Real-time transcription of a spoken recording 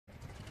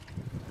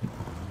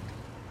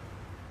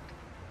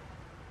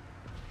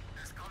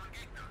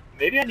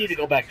maybe I need to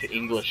go back to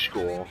English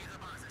school.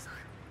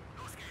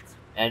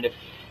 And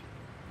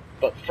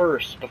but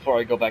first, before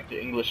I go back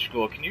to English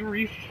school, can you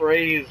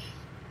rephrase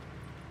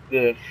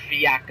the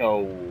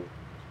fiaco?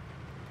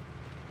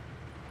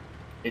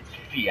 It's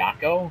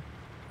fiaco?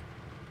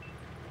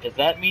 Does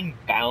that mean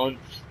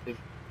balanced?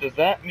 Does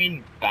that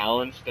mean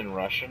balanced in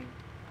Russian?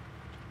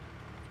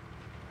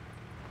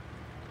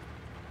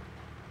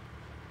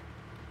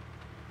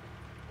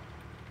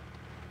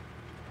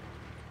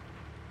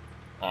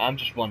 I'm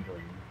just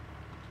wondering.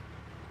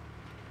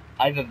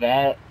 Either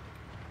that,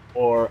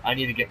 or I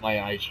need to get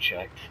my eyes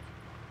checked.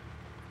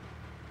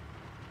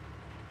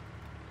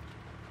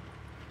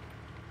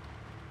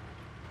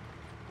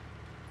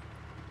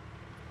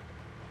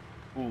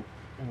 Ooh,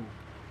 ooh,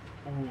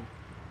 ooh,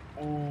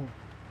 ooh,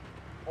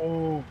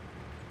 ooh.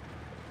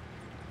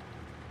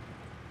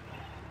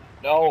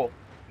 No,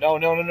 no,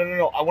 no, no, no, no,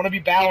 no. I want to be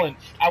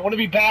balanced. I want to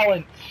be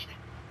balanced.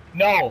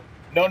 No,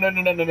 no, no,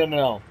 no, no, no, no,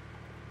 no.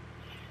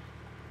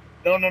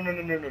 No, no, no,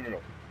 no, no, no, no, no.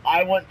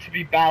 I want to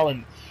be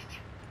balanced.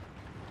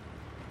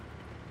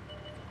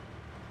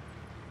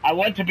 I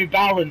want to be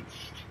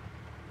balanced.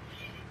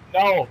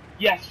 No.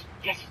 Yes.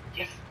 Yes.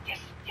 Yes. Yes.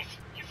 Yes.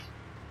 Yes.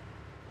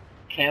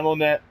 Camo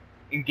net.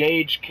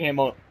 Engage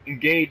camo.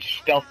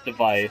 Engage stealth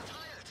device.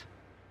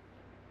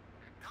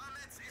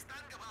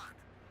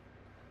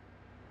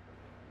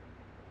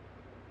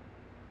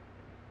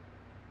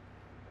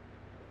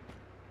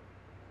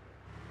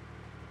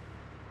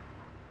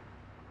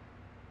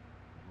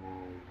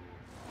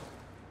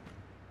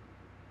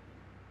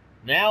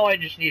 Now I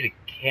just need a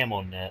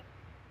camo net.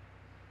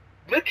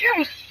 Look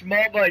how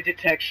small my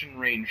detection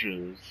range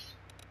is.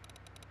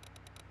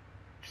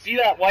 See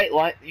that white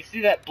line? You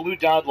see that blue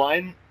dotted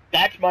line?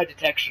 That's my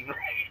detection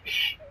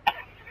range.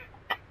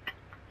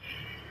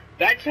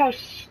 That's how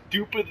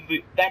stupid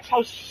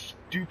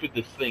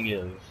this thing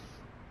is.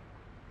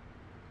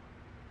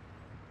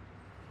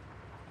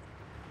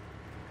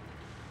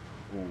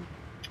 Ooh.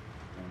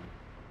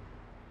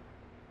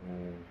 Ooh.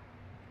 Ooh.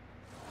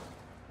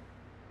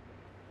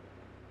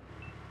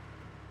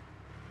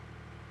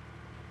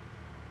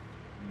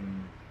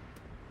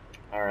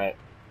 Alright.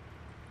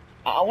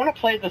 I want to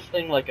play this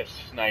thing like a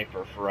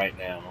sniper for right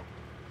now.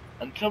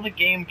 Until the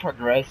game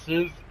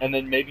progresses, and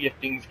then maybe if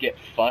things get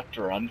fucked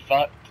or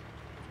unfucked,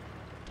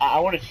 I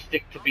want to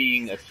stick to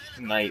being a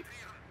snipe.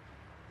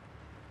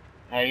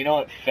 You know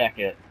what? Feck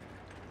it.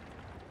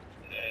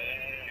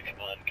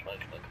 Come on, come on,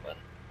 come on, come on.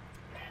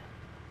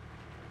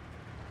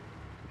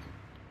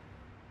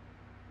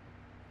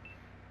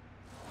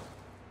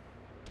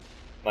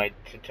 My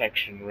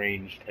detection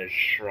range has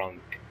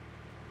shrunk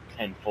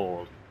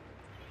tenfold.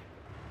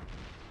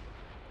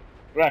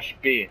 Rush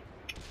B.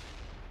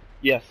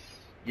 Yes,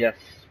 yes,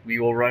 we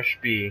will rush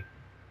B.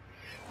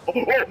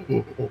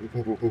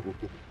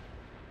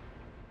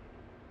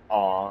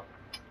 Aw.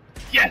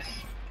 Yes,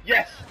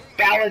 yes,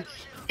 balance,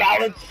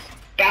 balance,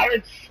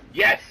 balance,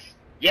 yes,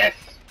 yes.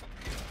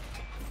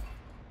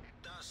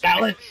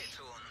 Balance,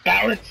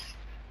 balance,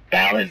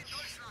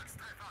 balance.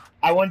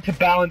 I want to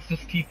balance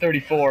this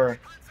T-34.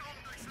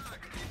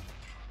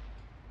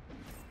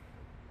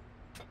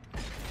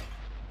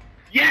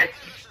 Yes!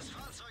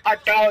 I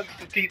balanced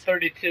the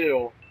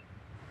T-32.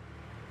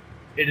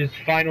 It is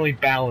finally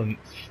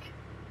balanced.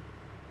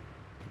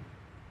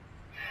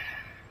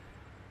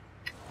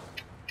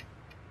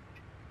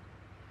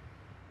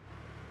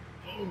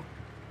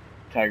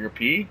 Tiger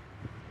P?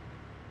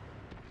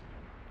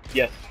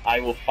 Yes,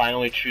 I will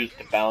finally choose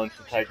to balance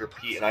the Tiger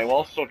P, and I will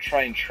also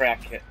try and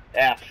track it.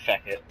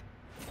 Feck it.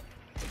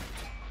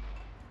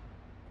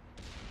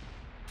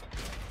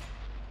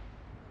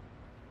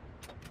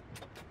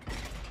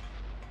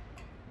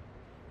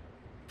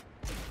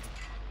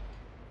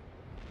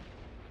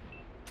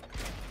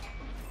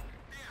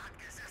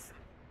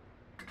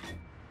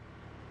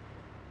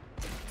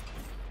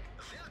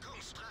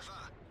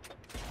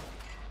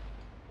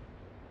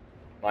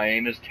 My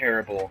aim is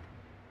terrible.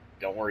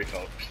 Don't worry,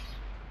 folks.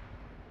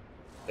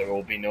 There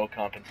will be no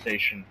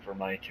compensation for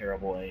my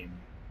terrible aim.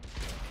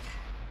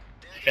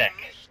 Feck.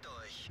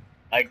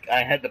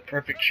 I had the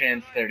perfect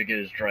chance there to get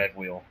his drive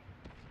wheel.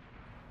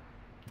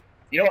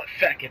 You know what?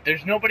 Feck it.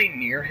 There's nobody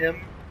near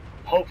him.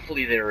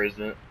 Hopefully there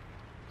isn't.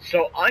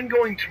 So I'm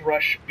going to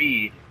rush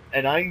B,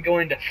 and I'm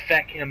going to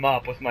feck him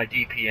up with my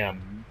DPM.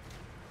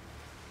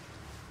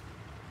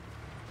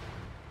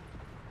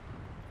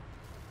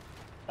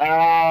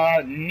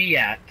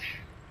 Niet.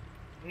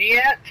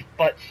 Niet,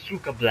 but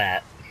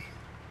sukablat.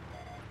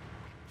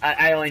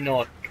 I only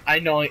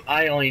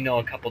know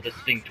a couple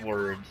distinct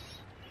words.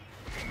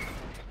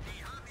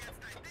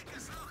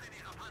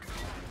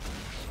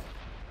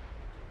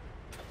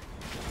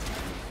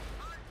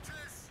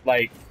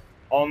 Like,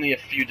 only a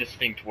few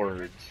distinct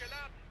words.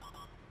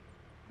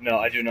 No,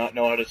 I do not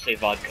know how to say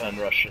vodka in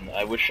Russian.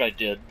 I wish I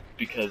did,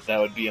 because that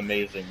would be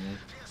amazing.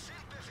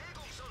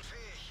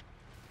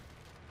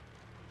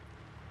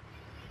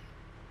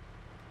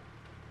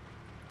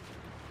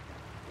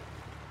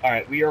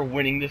 Alright, we are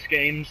winning this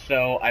game,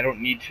 so I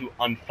don't need to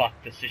unfuck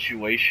the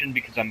situation,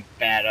 because I'm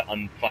bad at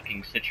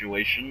unfucking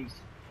situations.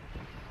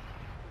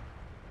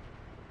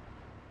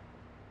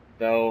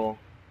 though.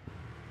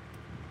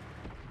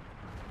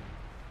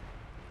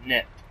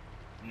 Net.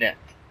 Net.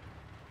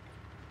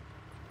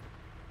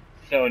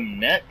 So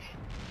net?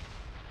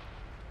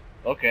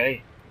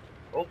 Okay.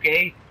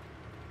 Okay.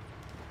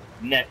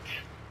 Net.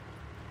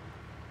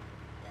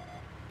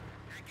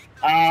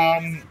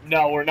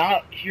 No, we're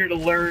not here to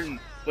learn.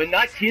 We're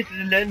not here to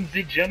learn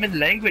the German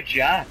language,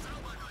 yeah.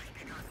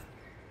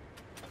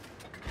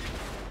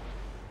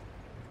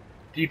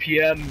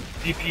 DPM,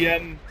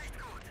 DPM.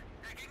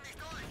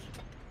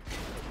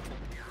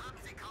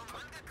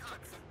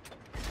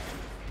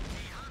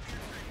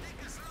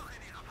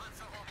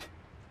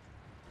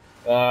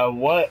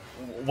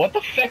 What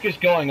the feck is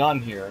going on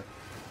here?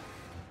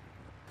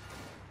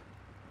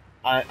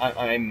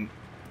 I'm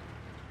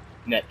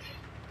net.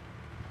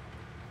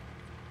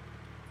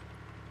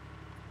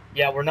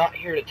 Yeah, we're not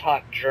here to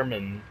talk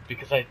German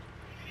because I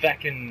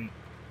feckin'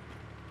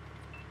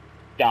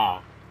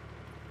 da.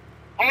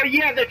 Oh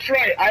yeah, that's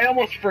right. I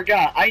almost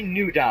forgot. I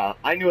knew da.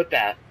 I knew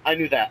that. I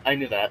knew that. I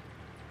knew that.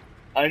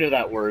 I knew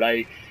that word.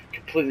 I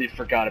completely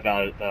forgot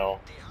about it though.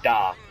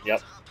 Da.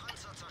 Yep.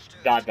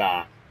 Da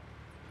da.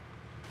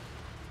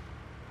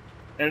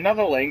 In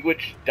another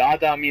language,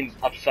 da means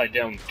upside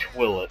down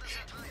toilet.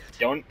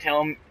 Don't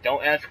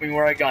ask me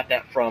where I got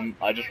that from.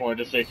 I just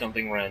wanted to say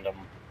something random.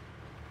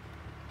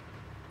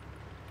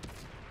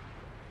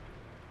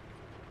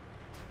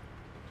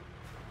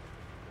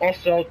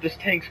 Also, this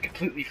tank's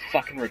completely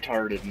fucking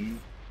retarded.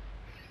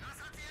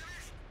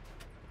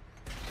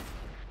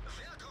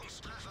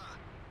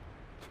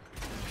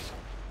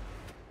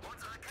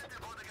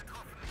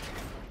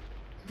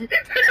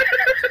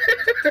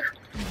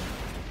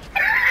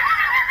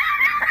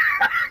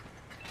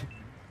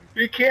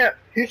 He can't.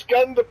 His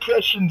gun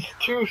depression's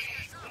too.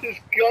 His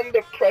gun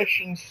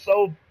depression's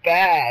so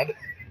bad.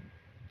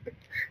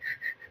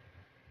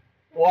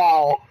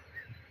 Wow.